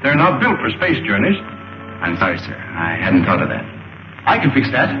 They're not built for space journeys. I'm sorry, sir. I hadn't thought of that. I can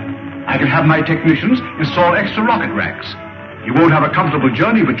fix that. I can have my technicians install extra rocket racks. You won't have a comfortable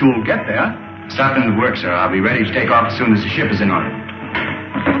journey, but you'll get there. Starting to work, sir. I'll be ready to take off as soon as the ship is in order.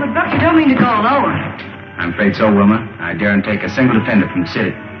 Well, but Buck, you don't mean to go alone. I'm afraid so, Wilma. I daren't take a single defender from the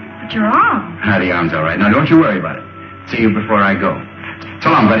city. But your arm. The arm's all right. Now, don't you worry about it. See you before I go. So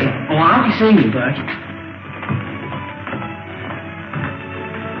long, buddy. Oh, I'll be seeing you, Buck.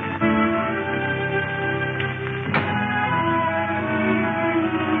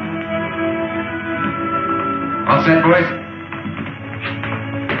 All set, boys?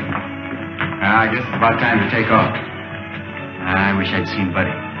 I guess it's about time to take off. I wish I'd seen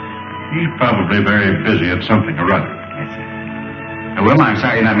Buddy. He's probably very busy at something or other. Yes, sir. Wilma, I'm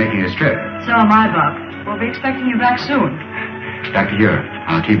sorry you're not making this trip. So am I, Buck. We'll be expecting you back soon. Dr. Ure,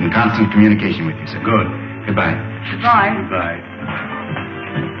 I'll keep in constant communication with you, sir. Good. Goodbye. Goodbye. Goodbye.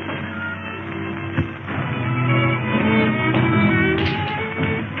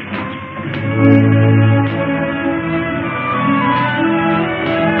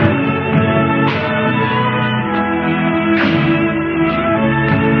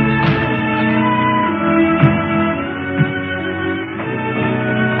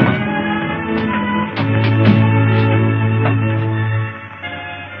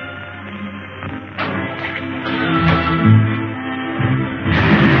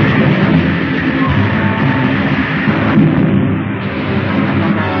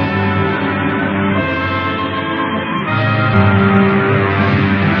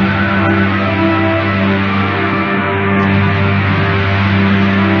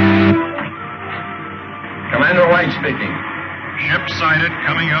 Speaking. Ship sighted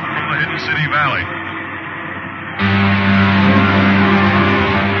coming up from the Hidden City Valley.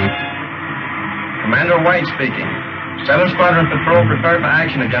 Commander White speaking. 7 Squadron Patrol prepared for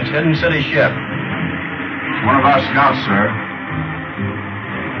action against Hidden City ship. It's one of our scouts, sir.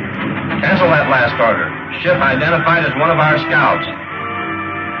 Cancel that last order. Ship identified as one of our scouts.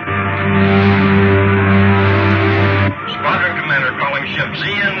 Squadron Commander calling ship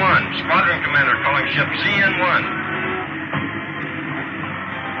ZN-1. Squadron Commander calling ship ZN-1.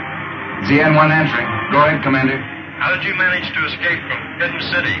 ZN-1 answering. Go ahead, Commander. How did you manage to escape from Hidden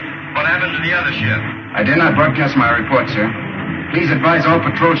City? What happened to the other ship? I did not broadcast my report, sir. Please advise all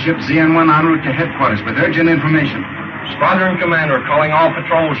patrol ships ZN-1 en route to headquarters with urgent information. Squadron Commander calling all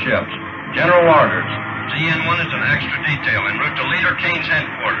patrol ships. General orders. ZN-1 is an extra detail en route to Leader Kane's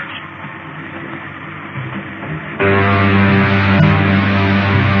headquarters.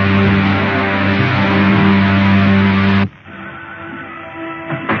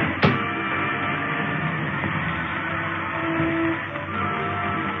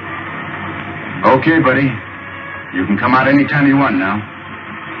 Okay, buddy. You can come out anytime you want now.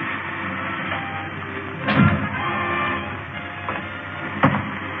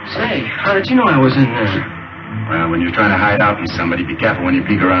 Say, how did you know I was in there? Well, when you're trying to hide out from somebody, be careful when you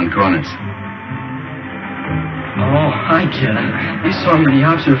peek around corners. Oh, I get it. You saw me in the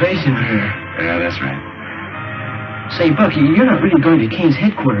observation here. Yeah, that's right. Say, Bucky, you're not really going to Kane's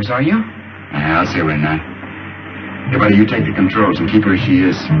headquarters, are you? Yeah, I'll say we're not. Hey, buddy, you take the controls and keep her as she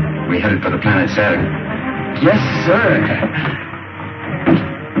is. We headed for the planet Saturn. Yes, sir.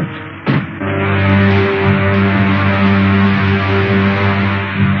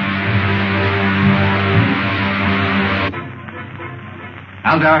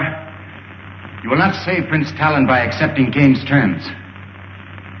 Aldar, you will not save Prince Talon by accepting Kane's terms.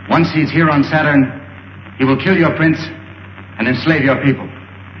 Once he's here on Saturn, he will kill your prince and enslave your people.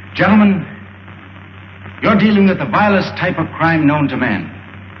 Gentlemen, you're dealing with the vilest type of crime known to man.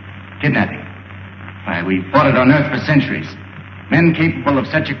 Kidnapping. Why, we've fought it on Earth for centuries. Men capable of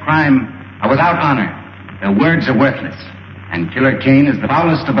such a crime are without honor. Their words are worthless. And Killer Kane is the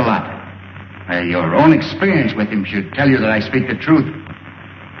foulest of the lot. Your own experience with him should tell you that I speak the truth.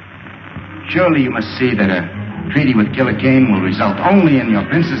 Surely you must see that a treaty with Killer Kane will result only in your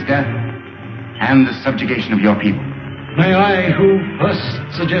prince's death and the subjugation of your people. May I, who first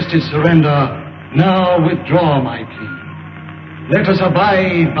suggested surrender, Now withdraw my plea. Let us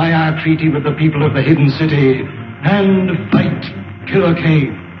abide by our treaty with the people of the hidden city and fight Killer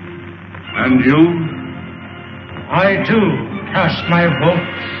Kane. And you? I, too, cast my vote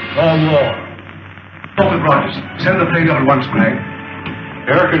for war. Dr. Rogers, send the plane up at once, Greg.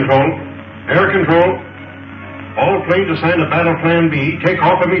 Air control. Air control. All planes assigned to Battle Plan B, take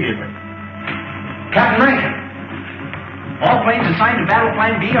off immediately. Captain Rankin, all planes assigned to Battle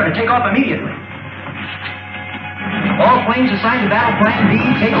Plan B are to take off immediately. All planes assigned to Battle Plan B,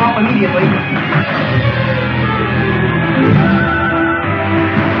 take off immediately.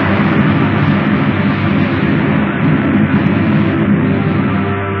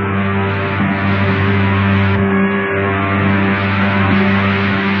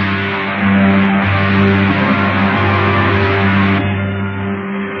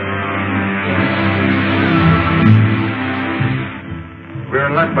 We're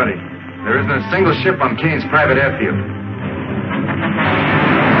in luck, buddy. There isn't a single ship on Kane's private airfield.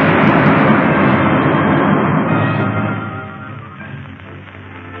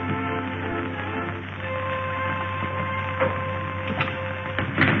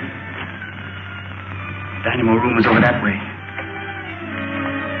 Dynamo room is over that way.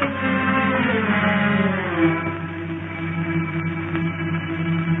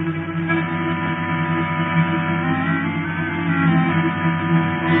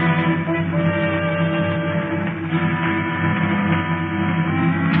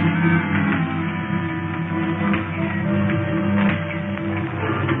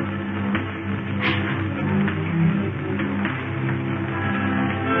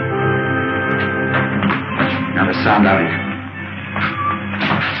 Sound out here.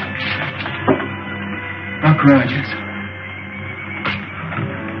 Buck Rogers.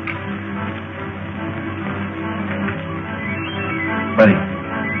 Buddy,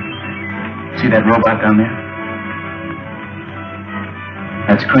 see that robot down there?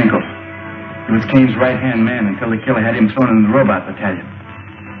 That's Crinkle. He was Kane's right-hand man until the killer had him thrown in the robot battalion.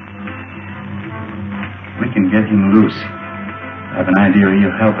 We can get him loose. I have an idea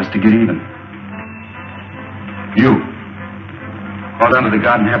he'll help us to get even. You. Call down to the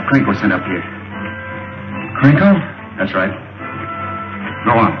guard and have Crinkle sent up here. Crinkle? That's right.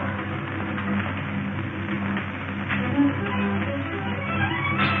 Go on.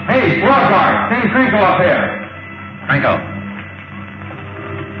 Hey, squad guard, send Crinkle up here. Crinkle.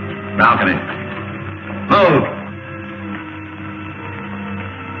 Balcony. Move.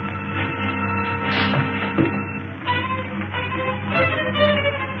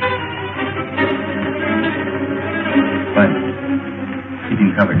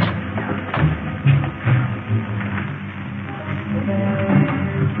 Covered.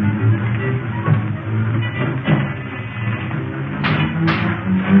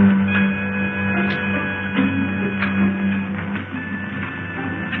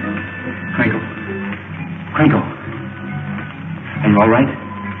 Crinkle. Are you all right?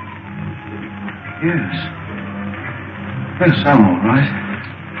 Yes. Yes, I'm all right.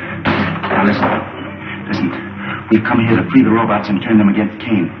 Now listen. We've come here to free the robots and turn them against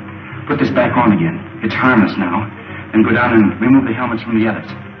Kane. Put this back on again. It's harmless now. Then go down and remove the helmets from the others.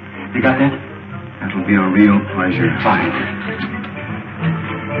 You got that? That'll be a real pleasure. Fine.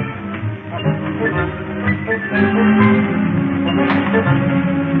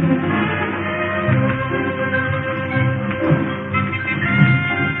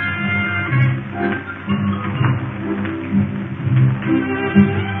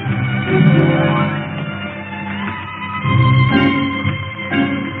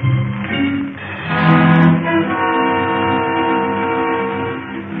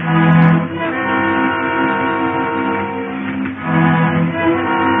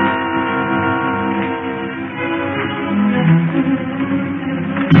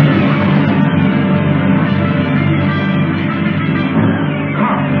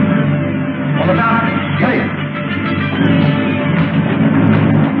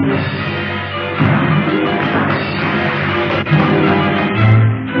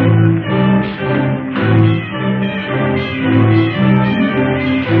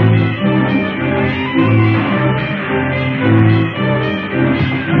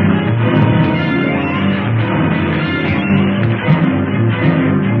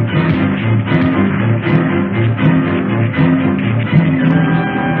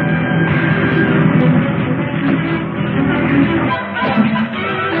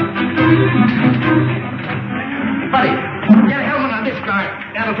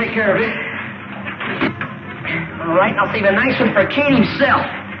 Save a nice one for Kane himself.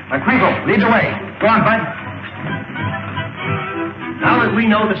 Crinkle, lead the way. Go on, bud. Now that we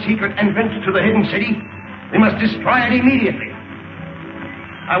know the secret entrance to the hidden city, we must destroy it immediately.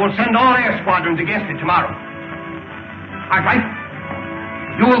 I will send all air squadrons against it tomorrow. Cartwright,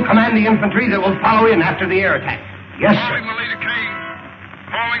 you will command the infantry that will follow in after the air attack. Yes, sir. Calling the leader Kane.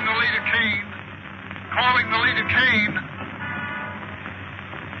 Calling the leader Kane. Calling the leader Kane.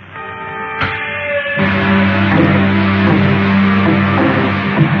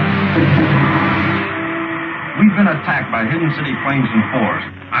 We've been attacked by hidden city planes and fours.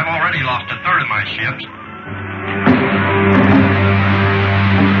 I've already lost a third of my ships.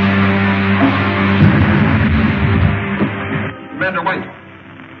 Commander White.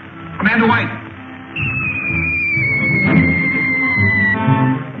 Commander White.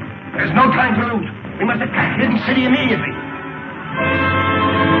 There's no time to lose. We must attack Hidden City immediately.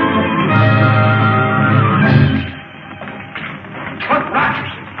 Buck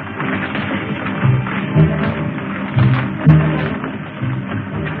Rogers.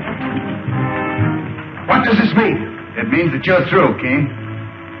 What does this mean? It means that you're through, King.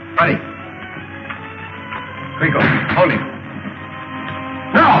 Ready. Rico, hold him.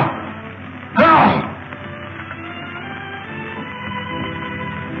 No! No!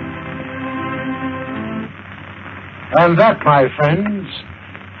 And that, my friends,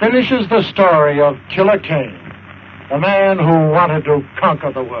 finishes the story of Killer Kane, the man who wanted to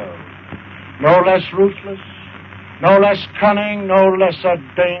conquer the world. No less ruthless, no less cunning, no less a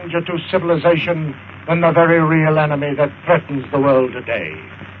danger to civilization than the very real enemy that threatens the world today.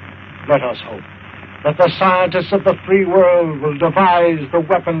 Let us hope that the scientists of the free world will devise the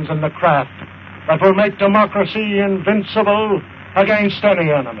weapons and the craft that will make democracy invincible against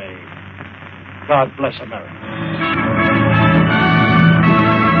any enemy. God bless America.